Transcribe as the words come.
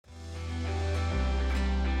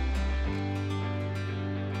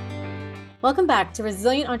Welcome back to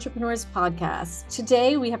Resilient Entrepreneurs Podcast.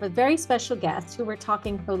 Today, we have a very special guest who we're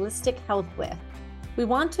talking holistic health with. We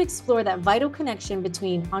want to explore that vital connection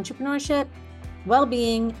between entrepreneurship,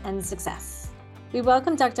 well-being, and success. We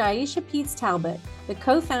welcome Dr. Ayesha Peets Talbot, the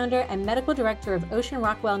co-founder and medical director of Ocean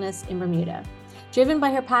Rock Wellness in Bermuda. Driven by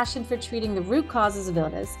her passion for treating the root causes of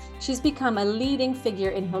illness, she's become a leading figure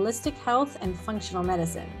in holistic health and functional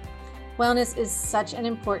medicine. Wellness is such an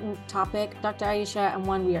important topic, Dr. Ayesha, and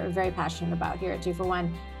one we are very passionate about here at 2 for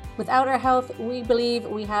 1. Without our health, we believe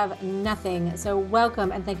we have nothing. So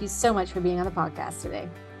welcome and thank you so much for being on the podcast today.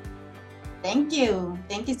 Thank you.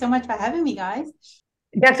 Thank you so much for having me, guys.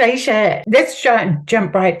 Dr. Ayesha, let's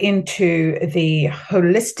jump right into the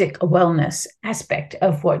holistic wellness aspect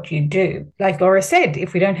of what you do. Like Laura said,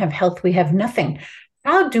 if we don't have health, we have nothing.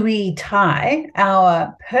 How do we tie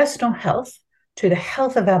our personal health to the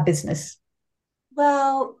health of our business?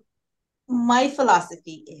 Well, my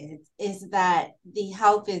philosophy is that the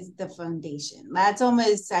health is the foundation. That's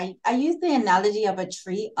almost, I use the analogy of a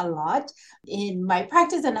tree a lot in my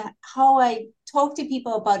practice and how I talk to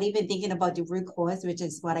people about even thinking about the root cause, which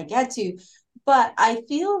is what I get to. But I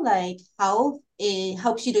feel like health, it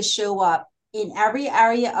helps you to show up in every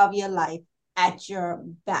area of your life at your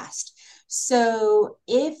best. So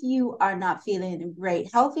if you are not feeling great,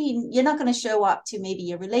 healthy, you're not going to show up to maybe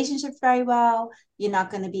your relationships very well. You're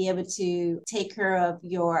not going to be able to take care of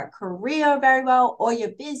your career very well or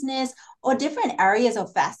your business or different areas or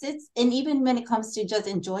facets. And even when it comes to just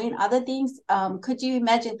enjoying other things, could you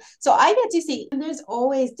imagine? So I get to see there's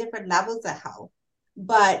always different levels of health.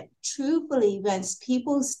 But truthfully, when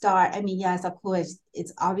people start, yes, of course,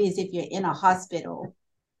 it's obvious if you're in a hospital,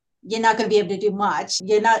 you're not going to be able to do much.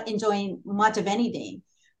 You're not enjoying much of anything.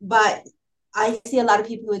 But I see a lot of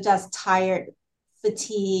people who are just tired,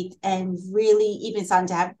 fatigued, and really even starting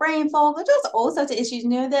to have brain fog, or just all sorts of issues,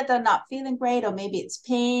 that they're not feeling great, or maybe it's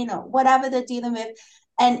pain or whatever they're dealing with.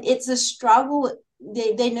 And it's a struggle.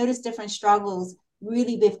 They notice different struggles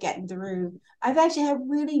really with getting through. I've actually had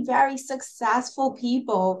really very successful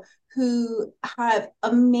people who have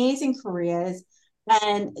amazing careers,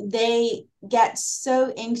 and they get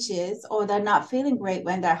so anxious or they're not feeling great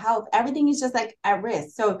when their health, everything is just like at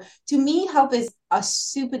risk. So to me, health is a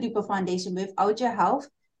super duper foundation. Without your health,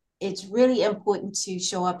 it's really important to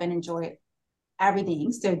show up and enjoy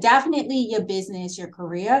everything. So definitely your business, your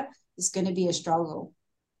career is going to be a struggle.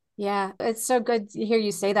 Yeah, it's so good to hear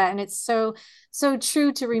you say that. And it's so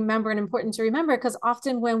true to remember and important to remember, because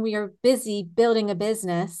often when we are busy building a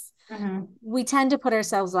business, we tend to put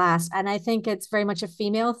ourselves last. And I think it's very much a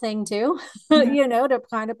female thing too, to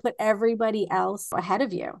kind of put everybody else ahead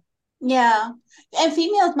of you. Yeah. And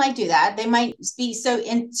females might do that. They might be so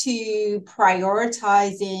into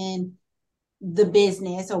prioritizing the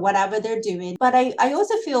business or whatever they're doing. But I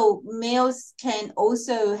also feel males can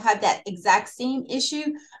also have that exact same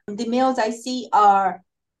issue. The males I see are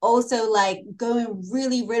also like going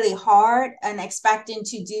really, really hard and expecting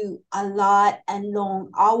to do a lot and long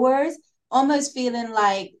hours, almost feeling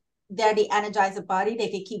like they're the energizer body. They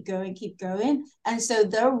could keep going. And so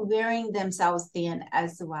they're wearing themselves thin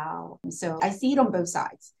as well. So I see it on both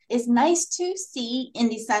sides. It's nice to see in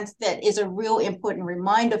the sense that is a real important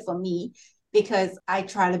reminder for me, because I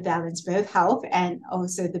try to balance both health and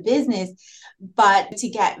also the business. But to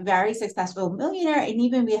get very successful millionaire, and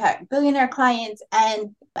even we have billionaire clients,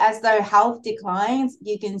 and as their health declines,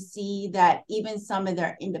 you can see that even some of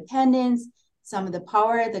their independence, some of the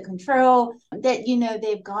power, the control that,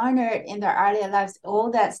 they've garnered in their earlier lives,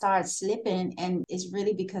 all that starts slipping. And it's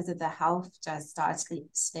really because of the health just starts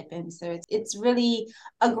slipping. So it's really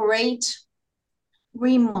a great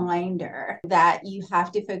reminder that you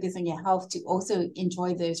have to focus on your health to also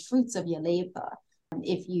enjoy those fruits of your labor.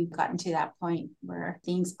 If you've gotten to that point where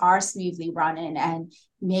things are smoothly running and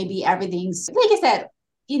maybe everything's, like I said,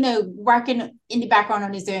 working in the background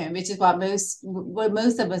on its own, which is what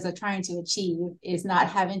most of us are trying to achieve, is not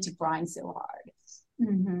having to grind so hard.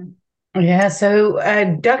 Mm-hmm. Yeah. So,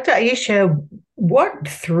 Dr. Ayesha, what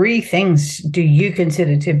 3 things do you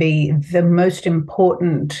consider to be the most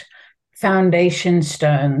important foundation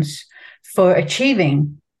stones for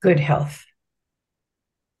achieving good health?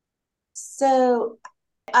 So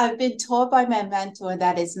I've been told by my mentor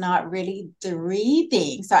that it's not really 3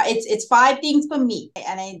 things. So it's 5 things for me.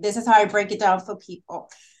 And this is how I break it down for people.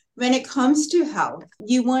 When it comes to health,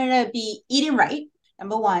 you want to be eating right,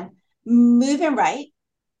 number 1, moving right.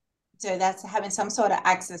 So that's having some sort of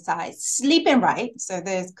exercise, sleeping right. So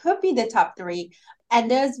there's could be the top 3. And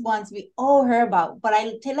there's ones we all heard about, but I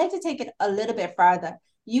like to take it a little bit further.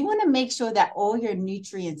 you want to make sure that all your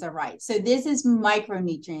nutrients are right. So this is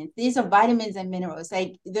micronutrients. These are vitamins and minerals.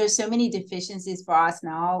 Like there's so many deficiencies for us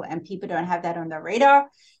now, and people don't have that on their radar.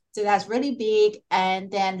 So that's really big.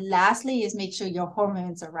 And then lastly is make sure your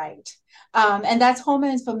hormones are right. And that's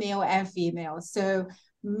hormones for male and female. So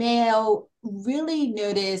male, really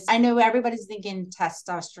notice, I know everybody's thinking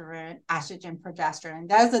testosterone, estrogen, progesterone.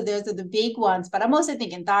 Those are the big ones, but I'm also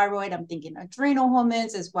thinking thyroid, I'm thinking adrenal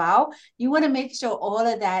hormones as well. You want to make sure all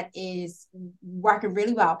of that is working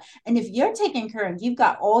really well. And if you're taking care of, you've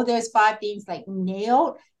got all those 5 things like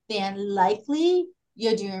nailed, then likely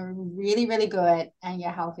you're doing really, really good, and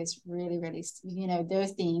your health is really, really,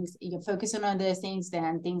 those things, you're focusing on those things,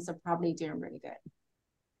 then things are probably doing really good.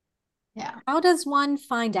 Yeah. How does one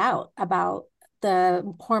find out about the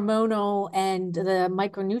hormonal and the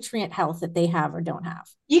micronutrient health that they have or don't have?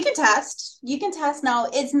 You can test. Now.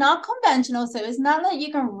 It's not conventional, so it's not like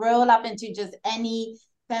you can roll up into just any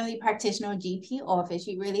family practitioner or GP office.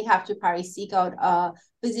 You really have to probably seek out a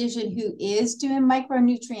physician who is doing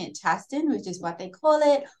micronutrient testing, which is what they call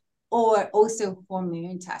it, or also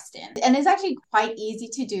hormone testing. And it's actually quite easy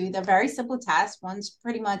to do. They're very simple tests. One's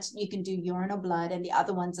pretty much you can do urine or blood, and the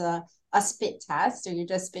other one's a spit test, so you're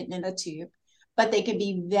just spitting in a tube, but they can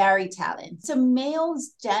be very telling. So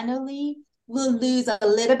males generally will lose a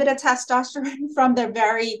little bit of testosterone from their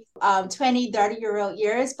very 20, 30-year-old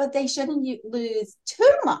years, but they shouldn't lose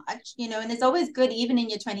too much, and it's always good, even in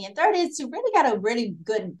your 20s and 30s, to really get a really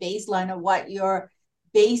good baseline of what your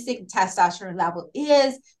basic testosterone level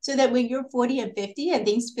is, so that when you're 40 and 50 and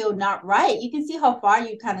things feel not right, you can see how far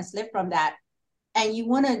you kind of slip from that. And you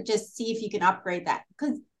want to just see if you can upgrade that,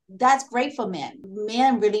 because that's great for men.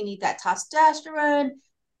 Men really need that testosterone.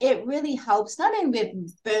 It really helps not only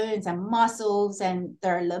with bones and muscles and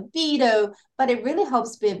their libido, but it really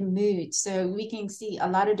helps with mood. So we can see a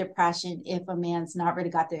lot of depression if a man's not really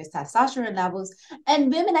got those testosterone levels.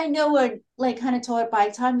 And women, I know, are like kind of told by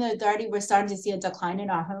the time they're 30, we're starting to see a decline in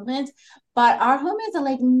our hormones. But our hormones are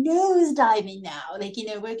like nosediving now. Like,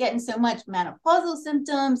 we're getting so much menopausal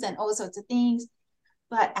symptoms and all sorts of things.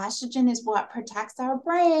 But estrogen is what protects our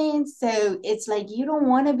brains. So it's like you don't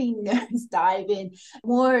want to be nosediving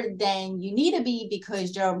more than you need to be,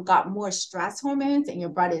 because you've got more stress hormones and your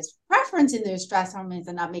body's preferencing those stress hormones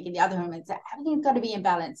and not making the other hormones. So everything's got to be in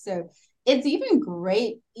balance. So it's even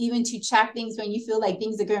great even to check things when you feel like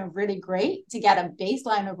things are going really great, to get a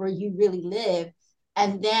baseline of where you really live.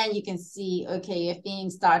 And then you can see, okay, if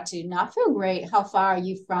things start to not feel great, how far are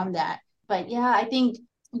you from that? But yeah, I think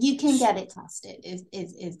you can get it tested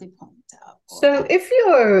is the point. So if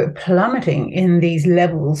you're plummeting in these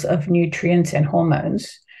levels of nutrients and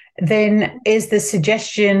hormones, then is the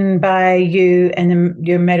suggestion by you and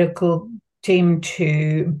your medical team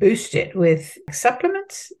to boost it with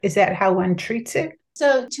supplements? Is that how one treats it?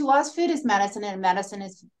 So to us, food is medicine, and medicine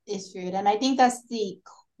is food. And I think that's the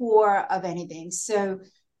core of anything. So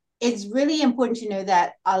it's really important to know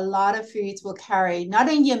that a lot of foods will carry not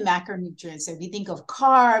only your macronutrients. So if you think of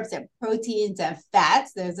carbs and proteins and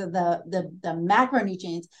fats, those are the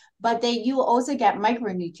macronutrients, but you also get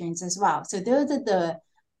micronutrients as well. So those are the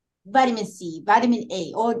vitamin C, vitamin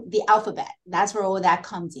A, or the alphabet. That's where all that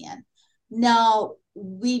comes in. Now,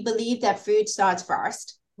 we believe that food starts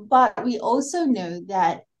first, but we also know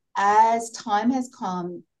that as time has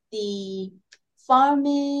come, the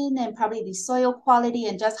farming and probably the soil quality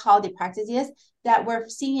and just how the practice is, that we're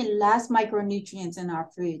seeing less micronutrients in our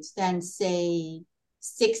foods than, say,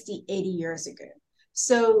 60, 80 years ago.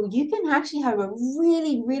 So you can actually have a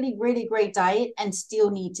really, really, really great diet and still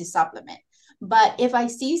need to supplement. But if I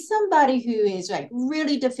see somebody who is like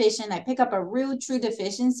really deficient, I pick up a real true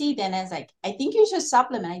deficiency, then it's like, I think you should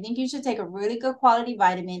supplement. I think you should take a really good quality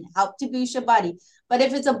vitamin, help to boost your body. But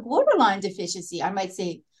if it's a borderline deficiency, I might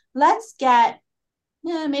say, let's get,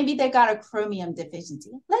 maybe they got a chromium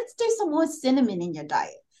deficiency. Let's do some more cinnamon in your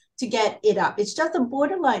diet to get it up. It's just a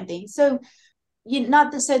borderline thing. So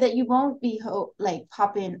not to say that you won't be like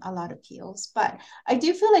popping a lot of pills, but I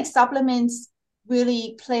do feel like supplements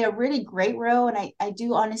really play a really great role. And I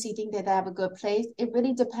do honestly think that they have a good place. It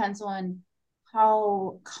really depends on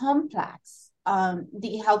how complex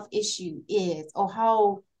the health issue is, or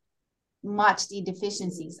how much the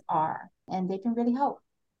deficiencies are, and they can really help.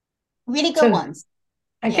 Really good ones.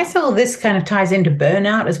 I guess all this kind of ties into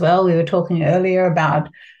burnout as well. We were talking earlier about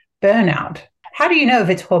burnout. How do you know if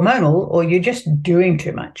it's hormonal or you're just doing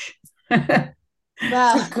too much?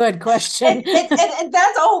 Well, good question. And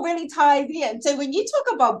that's all really ties in. So when you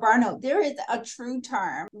talk about burnout, there is a true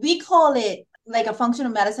term. We call it, like a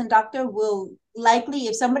functional medicine doctor will likely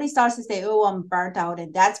if somebody starts to say, oh, I'm burnt out,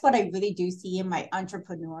 and that's what I really do see in my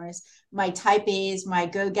entrepreneurs, my type A's, my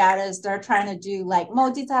go-getters, they're trying to do like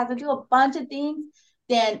multitask and do a bunch of things,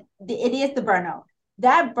 then it is the burnout.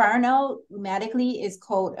 That burnout medically is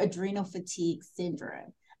called adrenal fatigue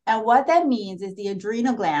syndrome. And what that means is the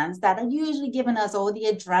adrenal glands that are usually giving us all the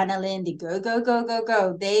adrenaline, the go, go, go, go,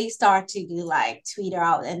 go, they start to be like tweeter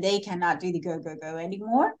out and they cannot do the go, go, go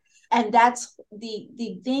anymore. And that's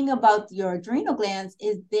the thing about your adrenal glands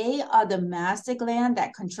is they are the master gland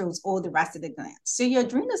that controls all the rest of the glands. So your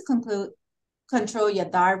adrenals control your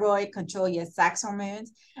thyroid, control your sex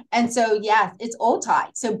hormones. And so, yes, it's all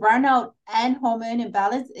tied. So burnout and hormone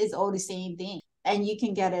imbalance is all the same thing. And you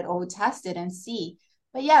can get it all tested and see.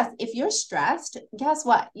 But yes, if you're stressed, guess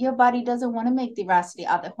what? Your body doesn't want to make the rest of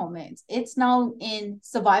the other hormones. It's now in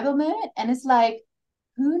survival mode. And it's like,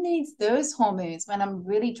 who needs those hormones when I'm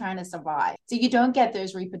really trying to survive? So you don't get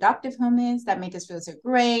those reproductive hormones that make us feel so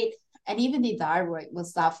great. And even the thyroid will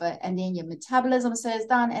suffer. And then your metabolism slows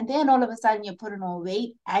down. And then all of a sudden you're putting on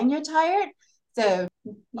weight and you're tired. So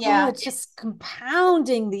yeah. Oh, it's just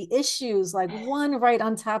compounding the issues, like one right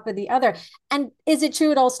on top of the other. And is it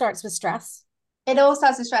true it all starts with stress? It all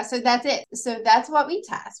starts with stress. So that's it. So that's what we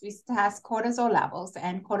test. We test cortisol levels,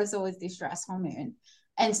 and cortisol is the stress hormone.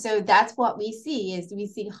 And so that's what we see is we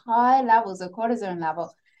see high levels of cortisol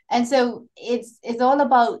level. And so it's all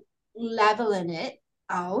about leveling it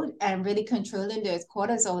out and really controlling those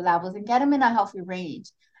cortisol levels and get them in a healthy range.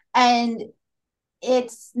 And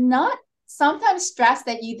it's not sometimes stress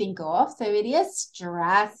that you think of. So it is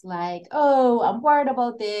stress like, oh, I'm worried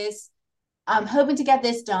about this. I'm hoping to get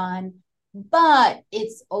this done. But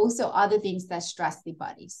it's also other things that stress the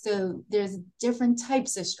body. So there's different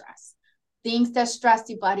types of stress. Things that stress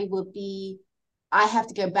the body would be, I have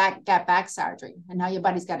to get back surgery. And now your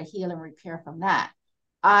body's got to heal and repair from that.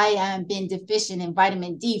 I am been deficient in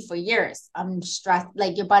vitamin D for years. I'm stressed,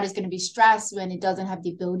 like your body's going to be stressed when it doesn't have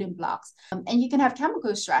the building blocks. And you can have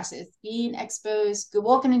chemical stresses, being exposed,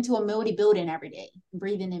 walking into a moldy building every day,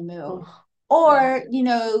 breathing in mold, or,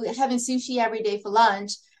 having sushi every day for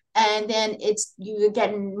lunch. And then you're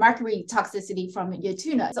getting mercury toxicity from your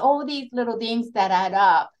tuna. It's all these little things that add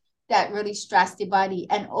up that really stress the body.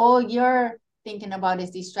 And all you're thinking about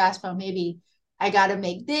is the stress from maybe I got to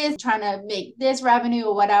make this, trying to make this revenue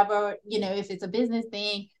or whatever, if it's a business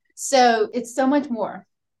thing. So it's so much more.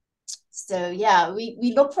 So yeah,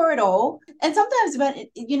 we look for it all. And sometimes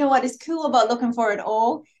what is cool about looking for it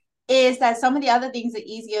all is that some of the other things are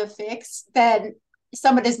easier to fix than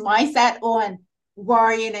some of this mindset on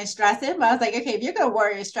worrying and stressing. But I was like, okay, if you're going to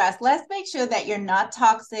worry and stress, let's make sure that you're not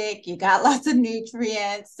toxic. You got lots of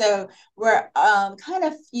nutrients. So we're kind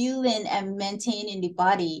of fueling and maintaining the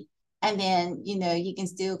body. And then, you can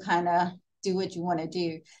still kind of do what you want to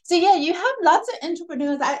do. So yeah, you have lots of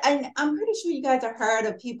entrepreneurs. I'm pretty sure you guys have heard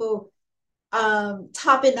of people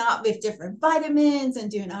topping up with different vitamins and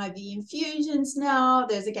doing IV infusions now.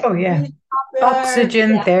 There's really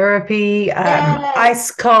oxygen therapy, ice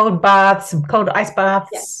cold baths, cold ice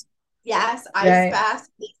baths. Yes, ice baths,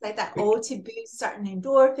 things like that, all to boost certain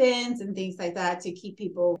endorphins and things like that to keep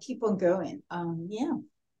people keep on going. Yeah.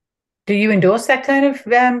 Do you endorse that kind of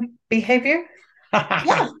behavior?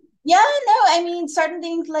 Yeah, no, I mean certain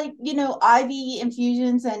things like IV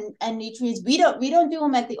infusions and nutrients. We don't do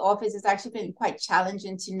them at the office. It's actually been quite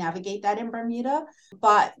challenging to navigate that in Bermuda,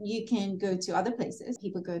 but you can go to other places.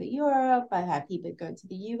 People go to Europe. I have people go to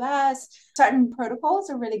the US. Certain protocols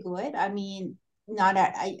are really good. I mean,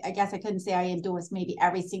 I guess I couldn't say I endorse maybe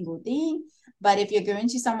every single thing, but if you're going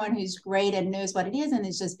to someone who's great and knows what it is and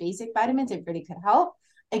it's just basic vitamins, it really could help.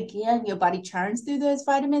 Again, your body churns through those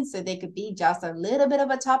vitamins, so they could be just a little bit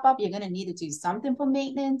of a top up. You're going to need to do something for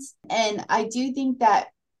maintenance. And I do think that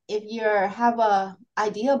if you have a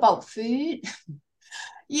idea about food,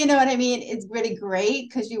 you know what I mean? It's really great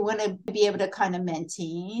because you want to be able to kind of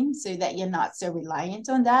maintain so that you're not so reliant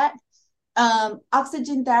on that.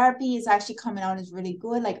 Oxygen therapy is actually coming out as really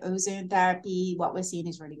good, like ozone therapy. What we're seeing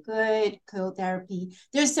is really good. Cold therapy.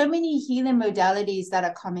 There's so many healing modalities that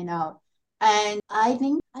are coming out. And I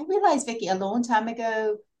think I realized, Vicky, a long time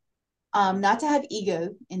ago, not to have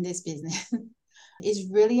ego in this business is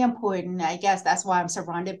really important. I guess that's why I'm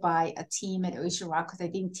surrounded by a team at Ocean Rock, because I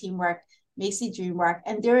think teamwork makes the dream work.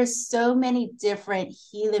 And there are so many different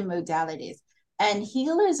healing modalities. And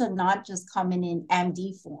healers are not just coming in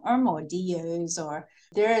MD form or DOs or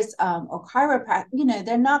there's or chiropractic,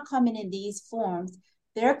 they're not coming in these forms.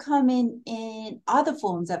 They're coming in other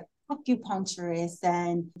forms of acupuncturists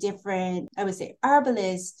and different, I would say,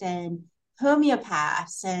 herbalists and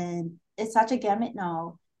homeopaths, and it's such a gamut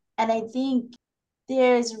now. And I think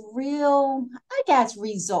there's real, I guess,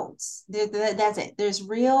 results. That's it. There's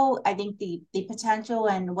real, I think the potential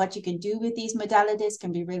and what you can do with these modalities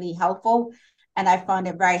can be really helpful. And I found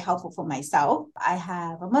it very helpful for myself. I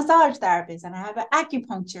have a massage therapist and I have an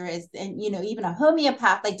acupuncturist and, even a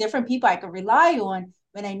homeopath, like different people I can rely on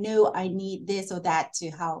when I know I need this or that to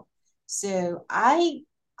help. So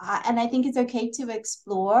and I think it's okay to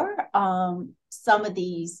explore some of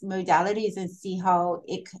these modalities and see how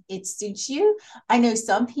it suits you. I know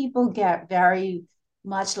some people get very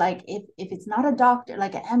much like if it's not a doctor,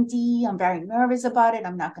 like an MD, I'm very nervous about it.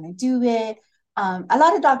 I'm not going to do it. A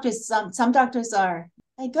lot of doctors, some doctors are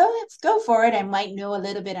like go for it and might know a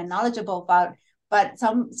little bit and knowledgeable about, but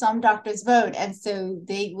some doctors vote, and so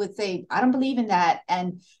they would say, I don't believe in that,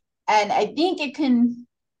 and I think it can,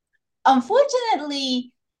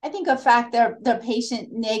 unfortunately, I think affect their patient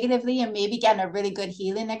negatively and maybe getting a really good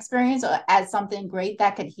healing experience or as something great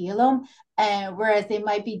that could heal them. And whereas they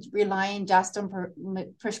might be relying just on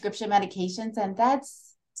prescription medications, and that's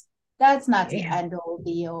not the Yeah. end all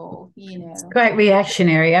be all, It's quite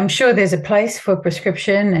reactionary. I'm sure there's a place for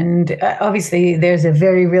prescription, and obviously there's a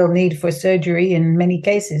very real need for surgery in many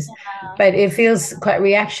cases, Yeah. but it feels quite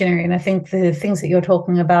reactionary. And I think the things that you're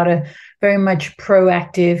talking about are very much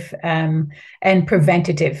proactive and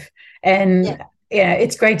preventative. Yeah. And yeah,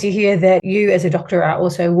 it's great to hear that you, as a doctor, are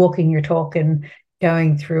also walking your talk and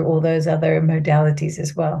going through all those other modalities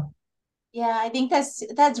as well. Yeah, I think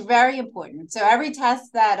that's very important. So every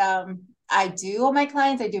test that I do on my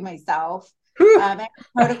clients, I do myself. Every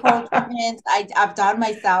protocol treatments I've done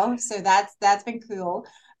myself. So that's been cool.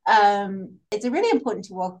 It's really important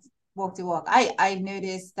to walk the walk. I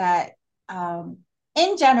noticed that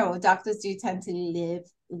in general, doctors do tend to live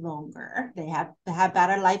longer. They have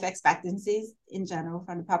better life expectancies in general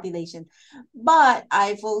from the population. But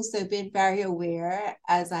I've also been very aware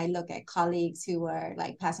as I look at colleagues who are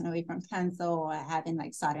like passing away from cancer or having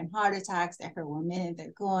like sudden heart attacks after 1 minute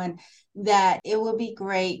they're gone, that it would be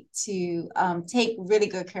great to take really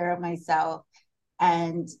good care of myself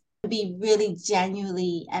and be really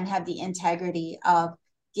genuinely and have the integrity of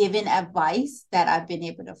giving advice that I've been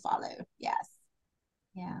able to follow. Yes.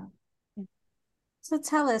 Yeah. So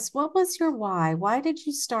tell us, what was your why? Why did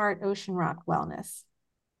you start Ocean Rock Wellness?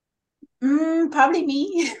 Probably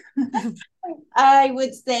me. I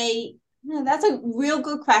would say no, that's a real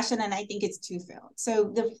good question, and I think it's twofold.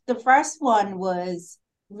 So the first one was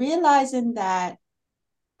realizing that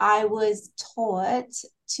I was taught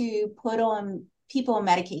to put on people on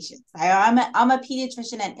medications. I'm a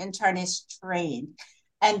pediatrician and internist trained,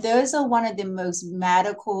 and those are one of the most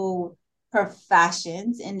medical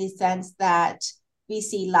professions in the sense that we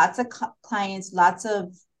see lots of clients, lots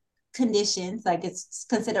of conditions, like it's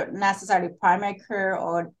considered necessarily primary care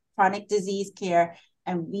or chronic disease care.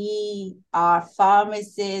 And we are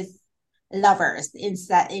pharmacists lovers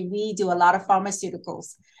instead. We do a lot of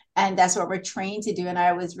pharmaceuticals. And that's what we're trained to do. And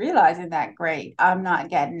I was realizing that, great, I'm not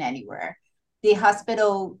getting anywhere. The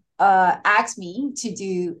hospital asked me to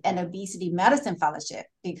do an obesity medicine fellowship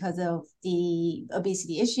because of the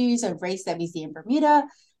obesity issues and race that we see in Bermuda.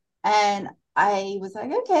 And I was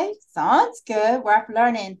like, okay, sounds good. Worth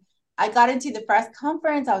learning. I got into the first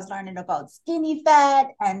conference. I was learning about skinny fat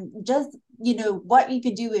and just, what you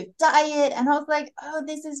could do with diet. And I was like, oh,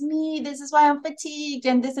 this is me. This is why I'm fatigued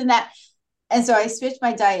and this and that. And so I switched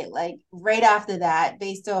my diet like right after that,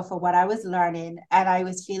 based off of what I was learning. And I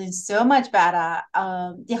was feeling so much better.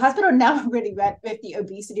 The hospital never really went with the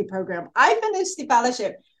obesity program. I finished the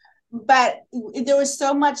fellowship, but there was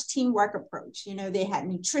so much teamwork approach. They had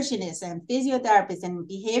nutritionists and physiotherapists and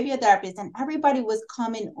behavior therapists, and everybody was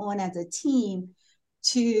coming on as a team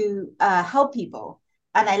to help people.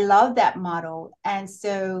 And I love that model. And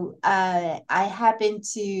so I happened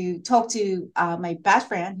to talk to my best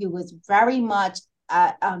friend, who was very much,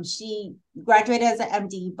 she graduated as an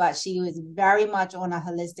MD, but she was very much on a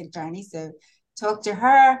holistic journey. So talked to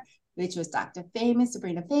her, which was Dr. Famous,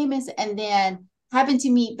 Sabrina Famous, and then happened to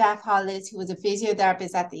meet Beth Hollis, who was a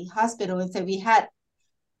physiotherapist at the hospital. And so we had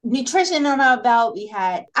nutrition on our belt, we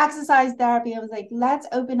had exercise therapy. I was like, let's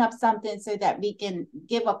open up something so that we can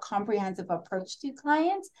give a comprehensive approach to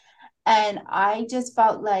clients. And I just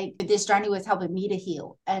felt like this journey was helping me to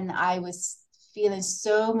heal. And I was feeling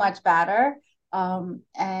so much better.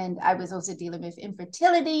 And I was also dealing with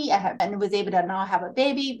infertility and was able to now have a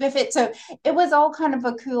baby with it. So it was all kind of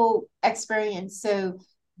a cool experience. So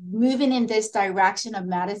moving in this direction of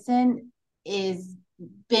medicine is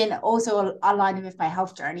been also aligning with my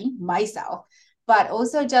health journey myself, but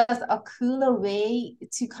also just a cooler way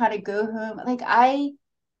to kind of go home. Like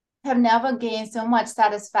have never gained so much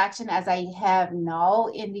satisfaction as I have now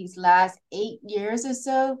in these last 8 years or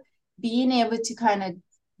so, being able to kind of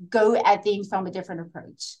go at things from a different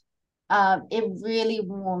approach. It really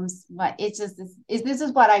warms my, it's just, this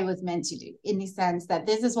is what I was meant to do, in the sense that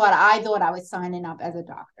this is what I thought I was signing up as a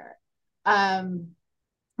doctor.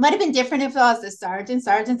 Might have been different if I was a sergeant.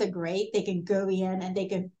 Sergeants are great. They can go in and they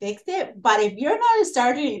can fix it. But if you're not a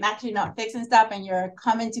sergeant, you're actually not fixing stuff, and you're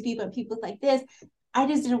coming to people and people like this, I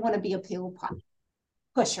just didn't want to be a pill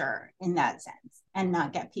pusher in that sense, and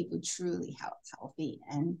not get people truly healthy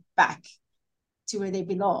and back to where they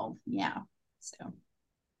belong. Yeah. So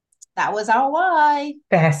that was our why.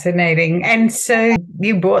 Fascinating. And so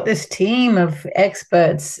you brought this team of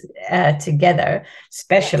experts together,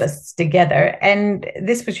 specialists together, and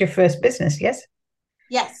this was your first business, yes?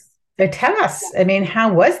 Yes. So tell us, I mean,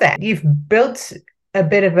 how was that? You've built a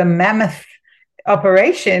bit of a mammoth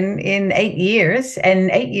operation in 8 years, and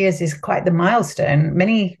 8 years is quite the milestone.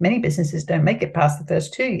 Many businesses don't make it past the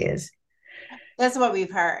first 2 years. That's what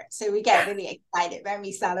we've heard. So we get really excited when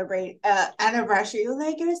we celebrate anniversary. We're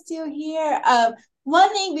like, you're still here.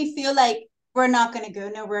 One thing, we feel like we're not going to go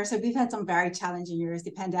nowhere. So we've had some very challenging years.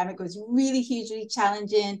 The pandemic was really hugely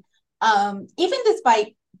challenging. Even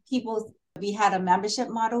despite we had a membership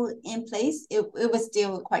model in place, it was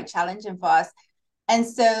still quite challenging for us. And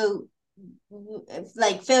so,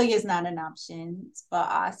 like, failure is not an option for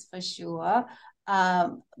us, for sure.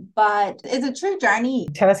 But it's a true journey.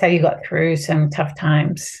 Tell us how you got through some tough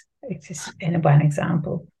times. It's just in one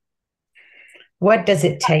example. What does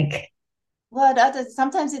it take? Well,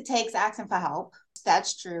 sometimes it takes asking for help.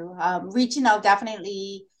 That's true. Reaching out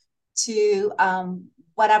definitely to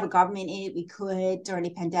whatever government aid we could during the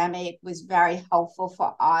pandemic was very helpful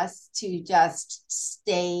for us to just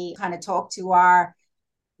talk to our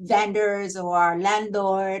vendors or our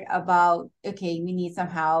landlord about, okay, we need some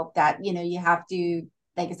help. That, you have to,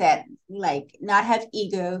 like I said, like, not have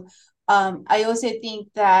ego. I also think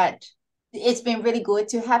that it's been really good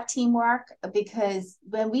to have teamwork, because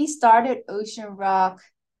when we started Ocean Rock,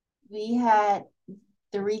 we had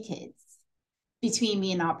 3 kids between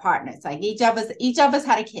me and our partners. Like, each of us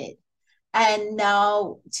had a kid. And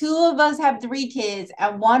now 2 of us have 3 kids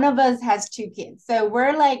and 1 of us has 2 kids. So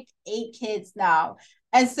we're like 8 kids now.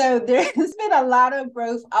 And so there's been a lot of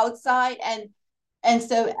growth outside. And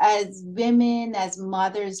so as women, as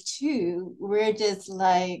mothers too, we're just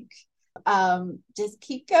like, just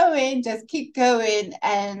keep going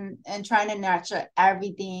and trying to nurture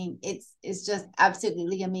everything. It's just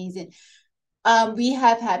absolutely amazing. We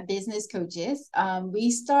have had business coaches.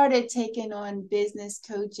 We started taking on business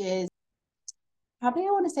coaches probably,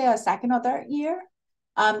 I want to say, our second or third year.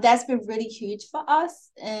 That's been really huge for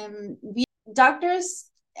us. We doctors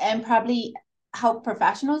and probably health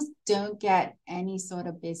professionals don't get any sort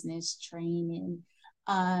of business training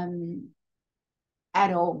at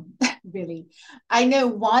all, really. I know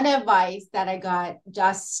one advice that I got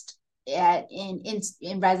just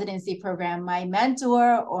in residency program, my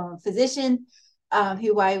mentor or physician,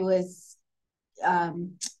 who I was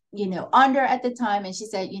under at the time, and she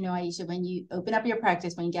said, Ayesha, when you open up your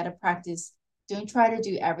practice, when you get a practice, don't try to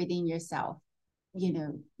do everything yourself.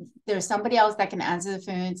 There's somebody else that can answer the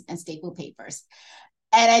phones and staple papers.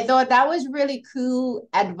 And I thought that was really cool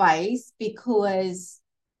advice, because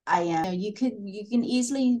you can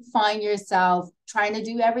easily find yourself trying to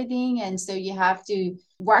do everything. And so you have to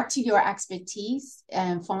work to your expertise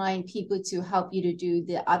and find people to help you to do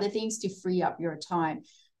the other things to free up your time.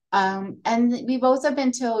 And we've also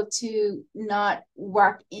been told to not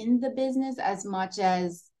work in the business as much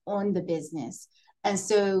as on the business. And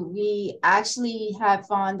so we actually have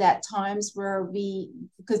found that times where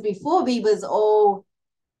because before we was all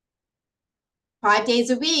 5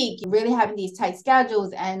 days a week, really having these tight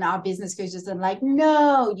schedules, and our business coaches are like,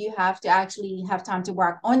 no, you have to actually have time to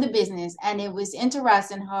work on the business. And it was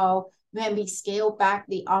interesting how when we scaled back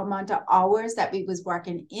the amount of hours that we was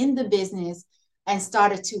working in the business and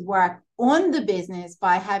started to work on the business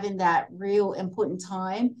by having that real important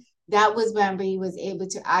time, that was when we was able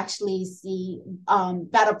to actually see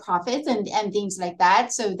better profits and things like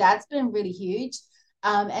that. So that's been really huge.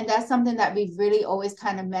 And that's something that we've really always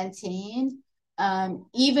kind of maintained.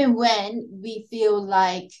 Even when we feel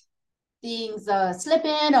like things are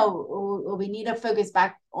slipping or we need to focus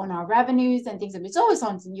back on our revenues and things, it's always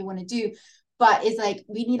something you want to do. But it's like,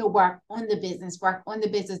 we need to work on the business,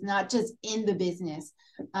 not just in the business.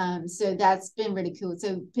 So that's been really cool.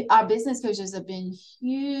 So our business coaches have been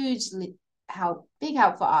big help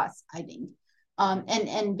for us, I think.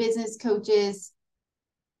 And business coaches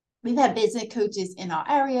we've had business coaches in our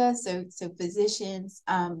area, so physicians.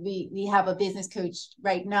 We have a business coach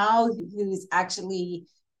right now who's actually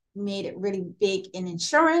made it really big in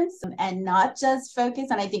insurance and not just focus.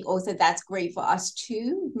 And I think also that's great for us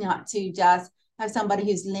too, not to just have somebody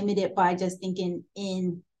who's limited by just thinking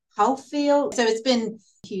in health field. So it's been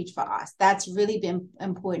huge for us. That's really been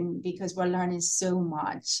important because we're learning so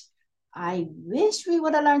much. I wish we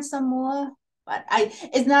would have learned some more, but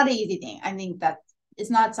it's not an easy thing. I think that it's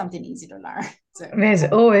not something easy to learn. So there's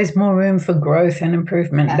always more room for growth and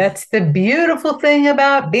improvement. yes. That's the beautiful thing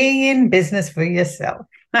about being in business for yourself.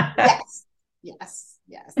 Yes.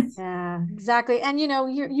 Yeah, exactly. And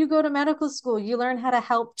you go to medical school, you learn how to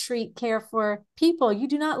help treat care for people. You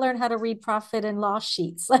do not learn how to read profit and loss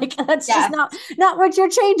sheets. Like that's just not what you're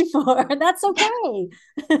trained for. That's okay.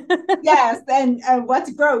 Yes, and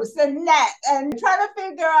what's gross and net, and trying to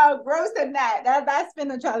figure out gross and net. That's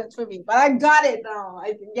been a challenge for me, but I got it now.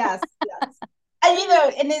 Yes.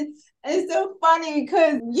 And it's so funny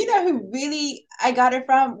because who really I got it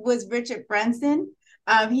from was Richard Branson.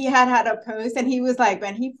 He had a post, and he was like,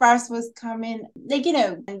 when he first was coming, like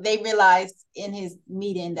they realized in his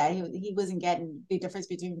meeting that he wasn't getting the difference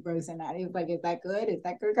between gross and net. He was like, "Is that good? Is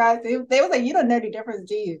that good, guys?" They was like, "You don't know the difference,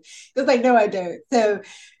 do you?" He was like, "No, I don't." So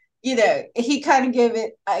he kind of gave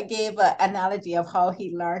an analogy of how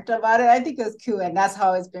he learned about it. I think it was cool, and that's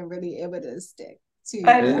how it's been really able to stick.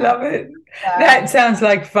 I love it. That sounds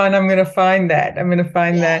like fun. I'm going to find that.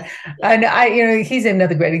 Yeah. And he's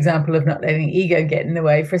another great example of not letting ego get in the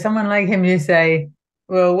way. For someone like him, you say,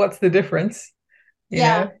 well, what's the difference? You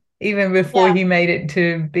know, even before he made it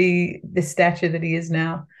to be the stature that he is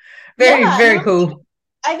now. Very cool.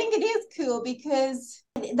 I think it is cool because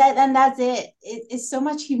that's it. It's so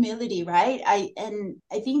much humility, right? I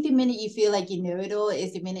think the minute you feel like you know it all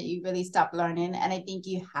is the minute you really stop learning. And I think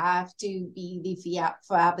you have to be the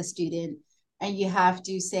forever student, and you have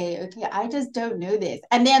to say, okay, I just don't know this.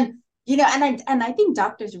 And then and I think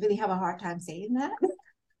doctors really have a hard time saying that.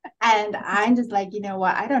 And I'm just like, you know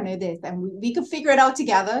what? I don't know this. And we could figure it out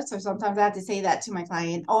together. So sometimes I have to say that to my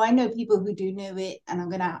client. Oh, I know people who do know it, and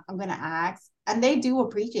I'm gonna ask. And they do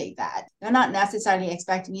appreciate that. They're not necessarily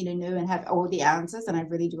expecting you to know and have all the answers. And I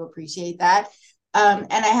really do appreciate that. And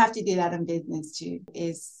I have to do that in business too,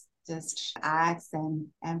 is just ask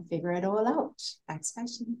and figure it all out. Ask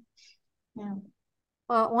questions. Yeah.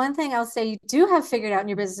 Well, one thing I'll say you do have figured out in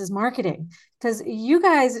your business is marketing, because you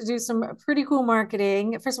guys do some pretty cool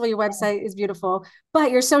marketing. First of all, your website is beautiful,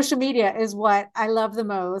 but your social media is what I love the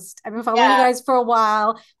most. I've been following you guys for a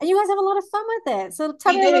while, and you guys have a lot of fun with it. So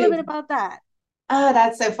tell me a little bit about that. Oh,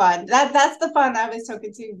 that's so fun. That's the fun I was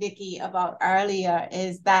talking to Vicky about earlier,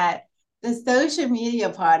 is that the social media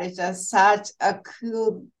part is just such a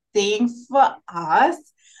cool thing for us.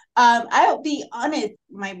 I'll be honest,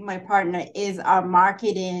 my partner is our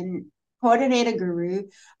marketing coordinator guru.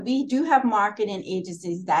 We do have marketing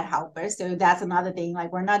agencies that help us. So that's another thing.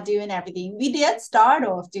 Like, we're not doing everything. We did start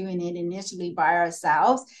off doing it initially by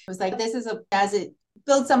ourselves. It was like, as it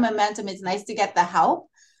builds some momentum, it's nice to get the help.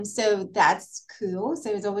 So that's cool. So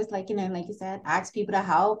it's always like, like you said, ask people to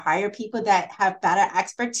help, hire people that have better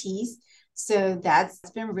expertise. So that's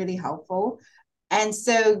been really helpful. And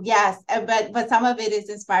so, yes, but some of it is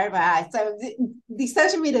inspired by us. So the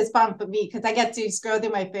social media is fun for me because I get to scroll through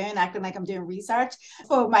my phone acting like I'm doing research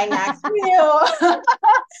for my next video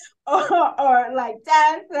or like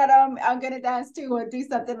dance that I'm going to dance to, or do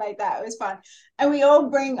something like that. It was fun. And we all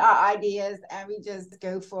bring our ideas and we just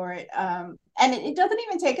go for it. And it doesn't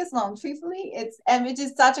even take us long, truthfully. It's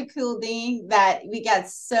just such a cool thing that we get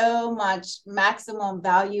so much maximum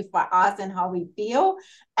value for us and how we feel.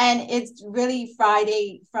 And it's really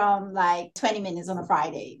Friday from like 20 minutes on a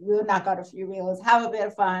Friday. We'll knock out a few reels, have a bit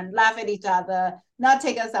of fun, laugh at each other, not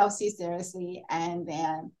take ourselves too seriously. And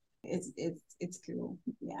then it's cool.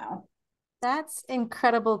 Yeah. That's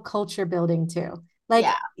incredible culture building too. Like,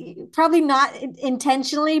 probably not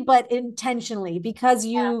intentionally, but intentionally, because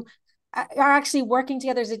you are actually working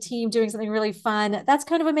together as a team, doing something really fun. That's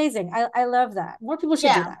kind of amazing. I love that. More people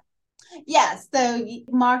should do that. Yes. So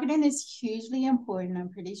marketing is hugely important, I'm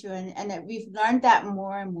pretty sure. And we've learned that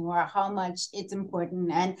more and more, how much it's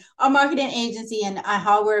important. And our marketing agency and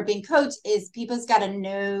how we're being coached is people's got to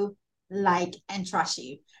know, like, and trust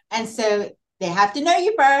you. And so they have to know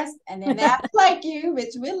you first, and then they have to like you,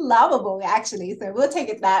 which we're lovable, actually. So we'll take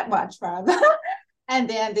it that much further. And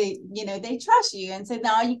then they trust you. And so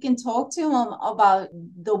now you can talk to them about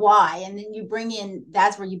the why. And then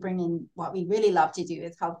that's where you bring in what we really love to do,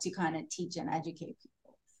 is help to kind of teach and educate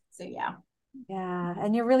people. So, yeah. Yeah.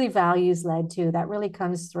 And you're really values led too. That really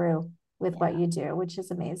comes through. with what you do, which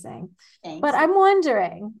is amazing. Thanks. But I'm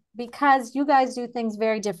wondering, because you guys do things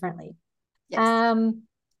very differently, Yes.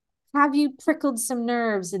 have you prickled some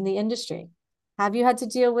nerves in the industry? Have you had to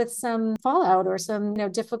deal with some fallout or some,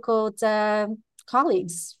 difficult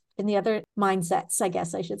colleagues in the other mindsets, I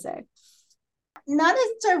guess I should say? Not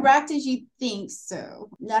as direct as you think so.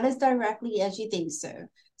 Not as directly as you think so.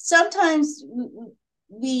 Sometimes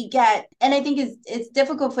we get, and I think it's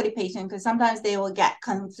difficult for the patient because sometimes they will get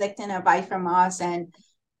conflicting advice from us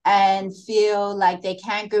and feel like they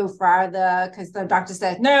can't go further because the doctor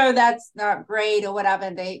says, no, that's not great or whatever.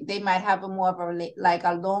 And they might have a more of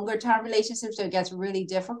a longer term relationship. So it gets really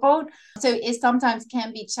difficult. So it sometimes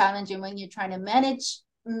can be challenging when you're trying to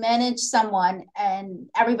manage someone and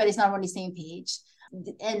everybody's not on the same page.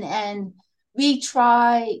 And we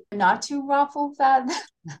try not to ruffle feathers.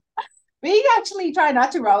 We actually try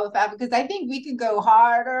not to roll with that because I think we could go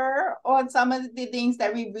harder on some of the things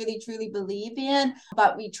that we really truly believe in,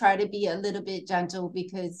 but we try to be a little bit gentle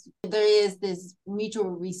because there is this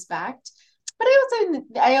mutual respect. But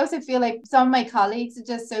I also feel like some of my colleagues are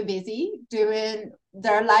just so busy doing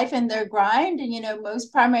their life and their grind. And,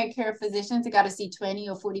 most primary care physicians have got to see 20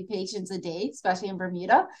 or 40 patients a day, especially in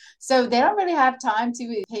Bermuda. So they don't really have time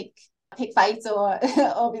to pick fights or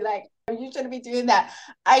be like, you shouldn't be doing that.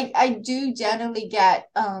 I do generally get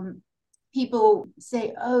people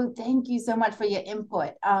say, oh, thank you so much for your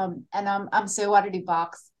input. And I'm so out of the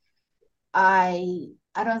box. I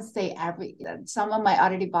don't say some of my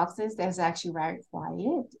out of the boxes that's actually very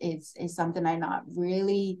quiet. It's something I'm not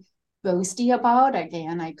really boasty about.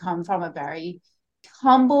 Again, I come from a very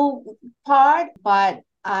humble part, but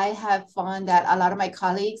I have found that a lot of my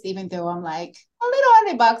colleagues, even though I'm like a little on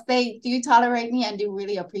the box, they do tolerate me and do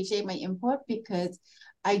really appreciate my input because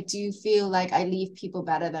I do feel like I leave people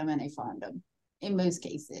better than when I found them in most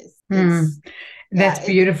cases. That's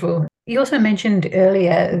beautiful. You also mentioned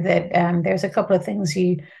earlier that there's a couple of things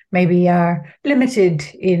you maybe are limited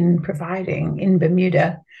in providing in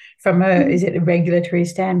Bermuda from is it a regulatory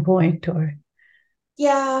standpoint or?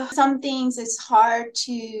 Yeah, some things it's hard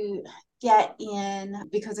to get in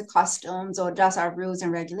because of customs or just our rules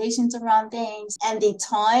and regulations around things and the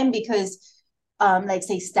time because like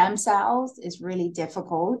say stem cells is really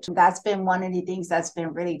difficult. That's been one of the things that's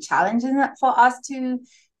been really challenging for us to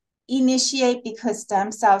initiate because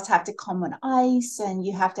stem cells have to come on ice and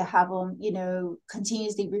you have to have them,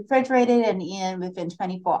 continuously refrigerated and in within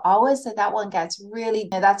 24 hours. So that one gets really,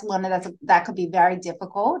 that's one that could be very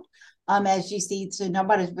difficult. As you see, so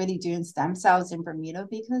nobody's really doing stem cells in Bermuda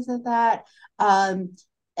because of that.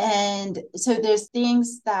 And so there's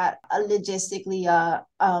things that are logistically,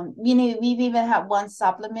 we've even had one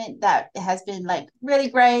supplement that has been like really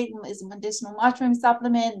great. It's a medicinal mushroom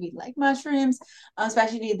supplement. We like mushrooms,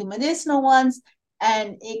 especially the medicinal ones.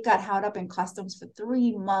 And it got held up in customs for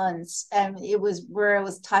 3 months. And it was where it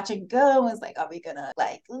was touch and go. It was like, are we gonna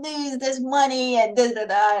like lose this money and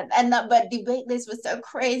but the wait list was so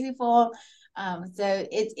crazy for so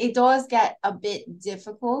it does get a bit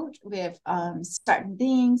difficult with certain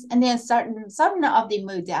things. And then some of the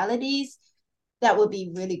modalities that would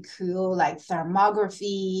be really cool, like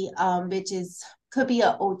thermography, which could be an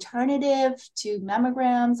alternative to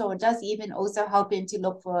mammograms or just even also helping to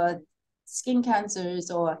look for skin cancers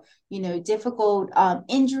or difficult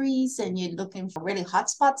injuries and you're looking for really hot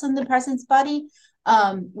spots on the person's body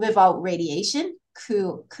without radiation.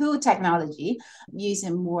 Cool technology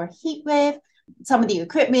using more heat wave, some of the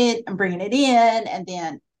equipment and bringing it in and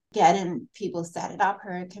then getting people set it up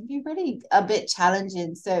here can be really a bit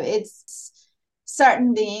challenging. So it's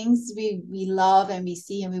certain things we love and we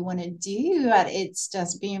see and we want to do, but it's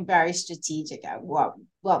just being very strategic at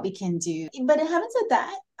what we can do. But having said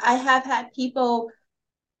that, I have had people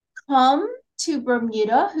come to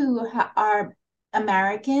Bermuda who are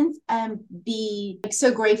Americans and be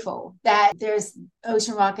so grateful that there's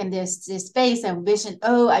Ocean Rock and there's this space and vision.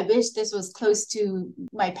 Oh, I wish this was close to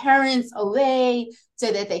my parents away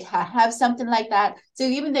so that they have something like that. So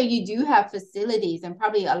even though you do have facilities and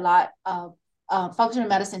probably a lot of functional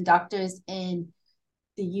medicine doctors in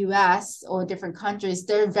the US or different countries,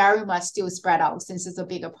 they're very much still spread out since it's a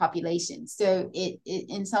bigger population. So it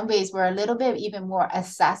in some ways we're a little bit even more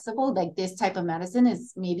accessible. Like this type of medicine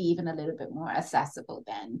is maybe even a little bit more accessible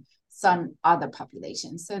than some other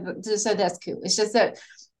populations. So that's cool. It's just that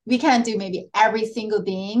we can't do maybe every single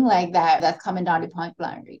thing like that's coming down the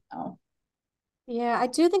pipeline right now. Yeah, I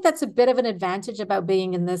do think that's a bit of an advantage about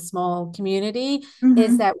being in this small community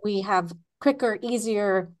is that we have quicker,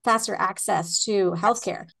 easier, faster access to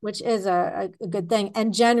healthcare, which is a good thing,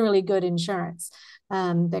 and generally good insurance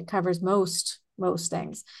that covers most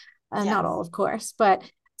things. Not all, of course. But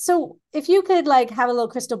So if you could like have a little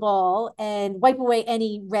crystal ball and wipe away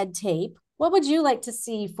any red tape, what would you like to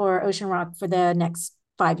see for Ocean Rock for the next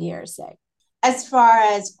 5 years, say? As far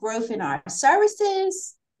as growth in our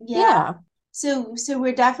services, yeah. Yeah. So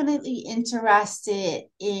we're definitely interested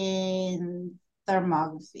in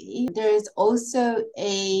thermography. There's also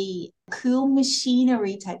a cool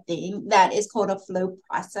machinery type thing that is called a flow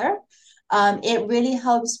presser. It really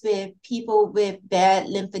helps with people with bad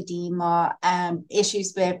lymphedema,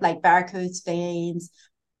 issues with like varicose veins,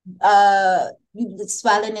 uh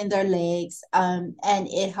swelling in their legs, and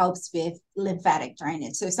it helps with lymphatic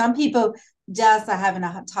drainage. So some people just are having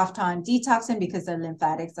a tough time detoxing because their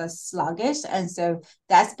lymphatics are sluggish, and so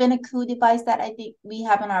that's been a cool device that I think we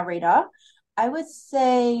have on our radar. I would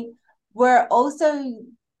say we're also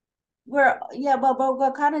we're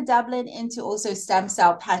kind of dabbling into also stem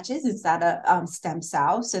cell patches instead of stem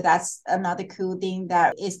cells. So that's another cool thing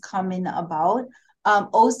that is coming about.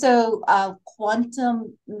 Also,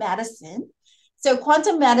 quantum medicine. So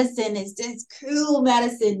quantum medicine is this cool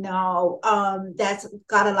medicine now, that's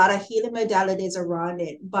got a lot of healing modalities around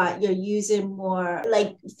it, but you're using more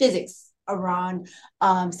like physics around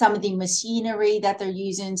some of the machinery that they're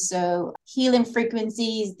using. So healing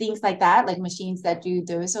frequencies, things like that, like machines that do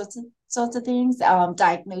those sorts of things,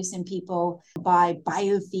 diagnosing people by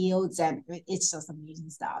biofields, and it's just amazing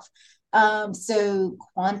stuff. So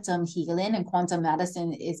quantum healing and quantum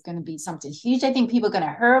medicine is going to be something huge. I think people are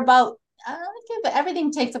going to hear about. But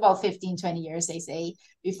everything takes about 15-20 years, they say,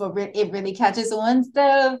 before it really catches on.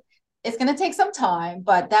 So it's going to take some time,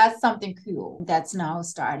 but that's something cool that's now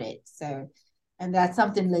started. So, and that's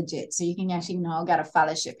something legit. So you can actually now get a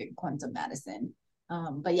fellowship in quantum medicine.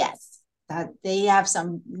 But yes, that they have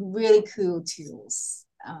some really cool tools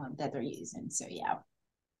that they're using. So yeah.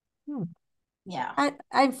 Yeah.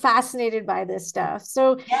 I'm fascinated by this stuff.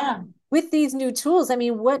 So Yeah. with these new tools, I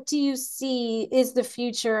mean, what do you see is the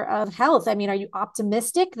future of health? I mean, are you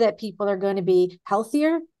optimistic that people are going to be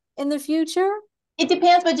healthier in the future? It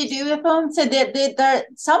depends what you do with them. So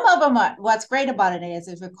some of them are, what's great about it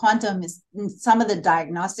is with quantum is some of the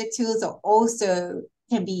diagnostic tools are also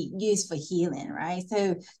can be used for healing, right?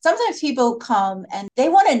 So sometimes people come and they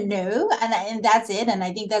want to know, and that's it. And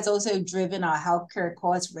I think that's also driven our healthcare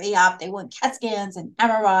costs way up. They want CAT scans and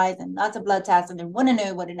MRIs and lots of blood tests, and they want to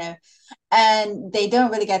know. And they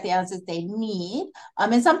don't really get the answers they need.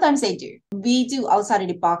 And sometimes they do. We do outside of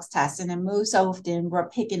the box testing, and most often we're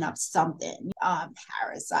picking up something,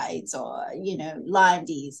 parasites or, Lyme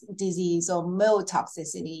disease or mold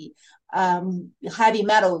toxicity, heavy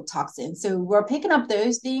metal toxins. So we're picking up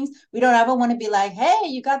those things. We don't ever want to be like, hey,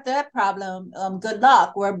 you got that problem. Good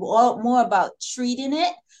luck. We're more about treating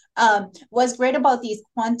it. What's great about these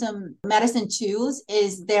quantum medicine tools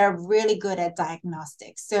is they're really good at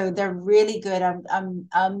diagnostics. So they're really good.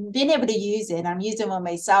 I'm being able to use it. I'm using it on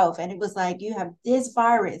myself. And it was like, you have this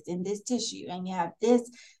virus in this tissue and you have this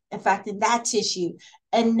effect in that tissue.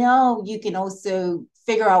 And now you can also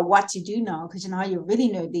figure out what to do now, because now you really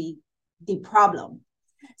know the problem.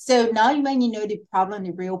 So now when you know the problem,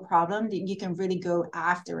 the real problem, you can really go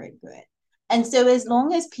after it good. And so as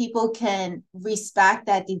long as people can respect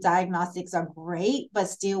that the diagnostics are great, but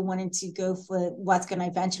still wanting to go for what's going to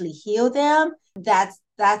eventually heal them, that's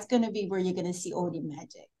going to be where you're going to see all the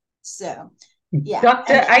magic. So, yeah.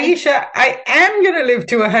 Dr. Ayesha, I am going to live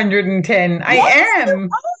to 110. Yes, I am. You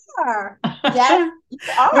are. Yes, you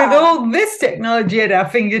are. With all this technology at our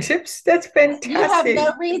fingertips, that's fantastic. You have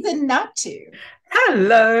no reason not to.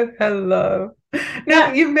 Hello.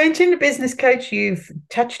 Now, you've mentioned a business coach. You've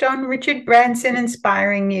touched on Richard Branson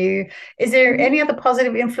inspiring you. Is there any other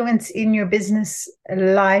positive influence in your business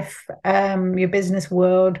life, your business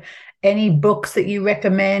world? Any books that you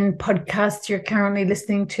recommend, podcasts you're currently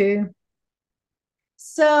listening to?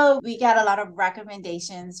 So we got a lot of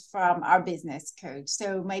recommendations from our business coach.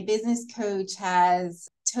 So my business coach has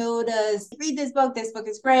told us, read this book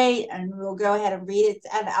is great, and we'll go ahead and read it.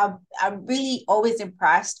 And I'm really always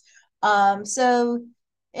impressed. So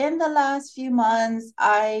in the last few months,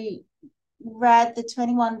 I read the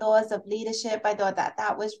 21 Laws of Leadership. I thought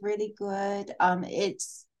that was really good.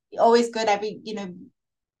 It's always good.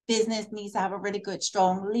 Business needs to have a really good,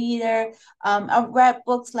 strong leader. I've read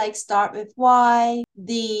books like Start With Why,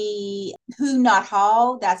 the Who Not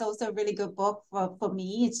How. That's also a really good book for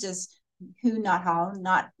me. It's just who, not how,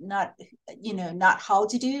 not how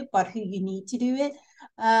to do it, but who you need to do it.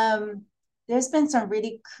 There's been some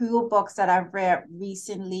really cool books that I've read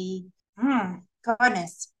recently.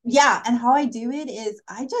 Goodness. Yeah. And how I do it is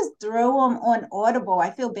I just throw them on Audible. I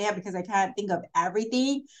feel bad because I can't think of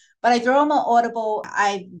everything, but I throw them on Audible.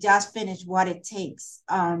 I just finished What It Takes.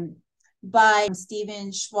 by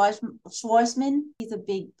Steven Schwarzman. He's a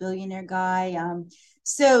big billionaire guy.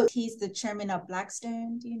 So he's the chairman of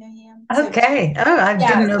Blackstone. Do you know him? Okay. I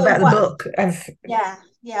didn't know about the book.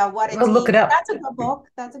 What it We'll look it up. That's a good book.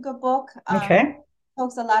 That's a good book. Okay.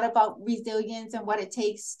 Talks a lot about resilience and what it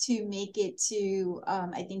takes to make it to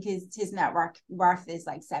I think his net worth is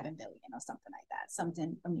like 7 billion or something like that,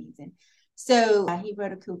 something amazing. So he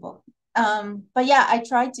wrote a cool book. But yeah, I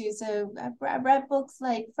tried to. So I read books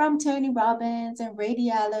like from Tony Robbins and Ray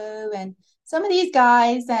Diallo and some of these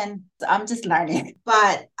guys, and I'm just learning.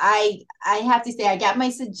 But I have to say, I got my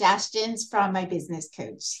suggestions from my business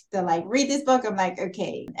coach. They're like, read this book. I'm like,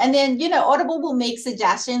 okay. And then, Audible will make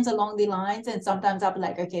suggestions along the lines. And sometimes I'll be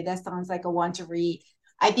like, okay, that sounds like a one to read.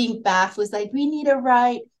 I think Beth was like, we need to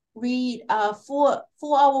read a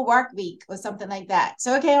 4-hour work week or something like that.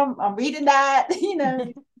 So, okay, I'm reading that,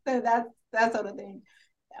 so that sort of thing.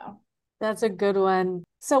 Yeah. That's a good one.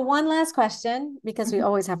 So one last question, because we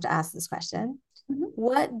always have to ask this question. Mm-hmm.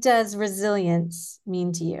 What does resilience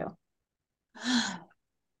mean to you?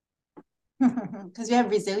 Because we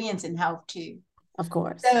have resilience in health too. Of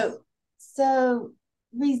course. So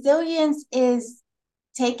resilience is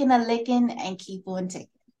taking a licking and keep on taking.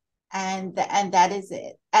 And that is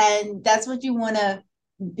it. And that's what you want to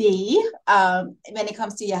be when it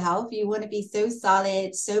comes to your health. You want to be so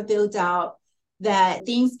solid, so built out, that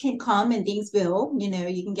things can come and things will.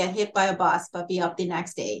 You can get hit by a bus, but be up the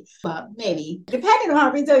next day. Well, maybe, depending on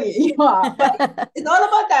how resilient you are. But it's all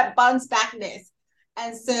about that bounce backness.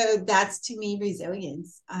 And so that's, to me,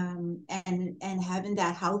 resilience. And having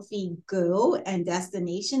that healthy goal and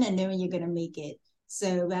destination and knowing you're going to make it.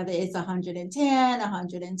 So whether it's 110,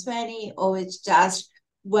 120, or it's just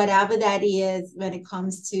whatever that is when it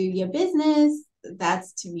comes to your business,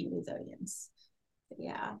 that's, to me, resilience.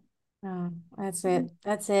 Yeah. Oh, that's it.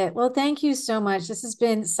 That's it. Well, thank you so much. This has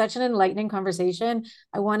been such an enlightening conversation.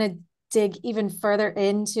 I want to dig even further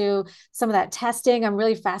into some of that testing. I'm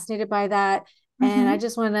really fascinated by that. And I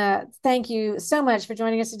just want to thank you so much for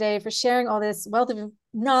joining us today, for sharing all this wealth of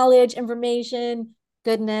knowledge, information,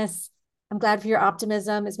 goodness. I'm glad for your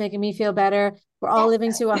optimism. It's making me feel better. We're all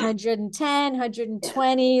living to 110,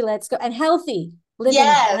 120. Let's go. And healthy, living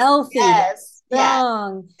healthy.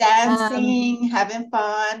 Strong, dancing, having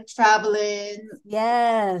fun, traveling.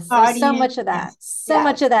 Yes, there's so much of that.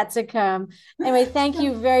 Much of that to come. Anyway, thank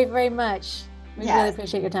you very, very much. We really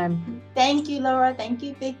appreciate your time. Thank you, Laura. Thank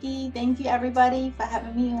you, Vicki. Thank you, everybody, for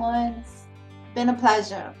having me on. It's been a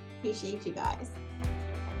pleasure. Appreciate you guys.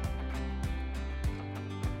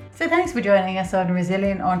 So thanks for joining us on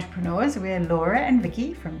Resilient Entrepreneurs. We're Laura and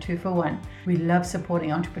Vicki from 2for1. We love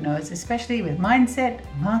supporting entrepreneurs, especially with mindset,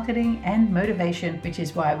 marketing, and motivation, which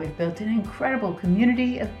is why we've built an incredible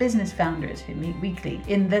community of business founders who meet weekly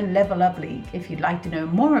in the Level Up League. If you'd like to know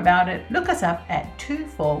more about it, look us up at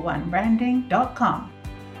 2for1branding.com.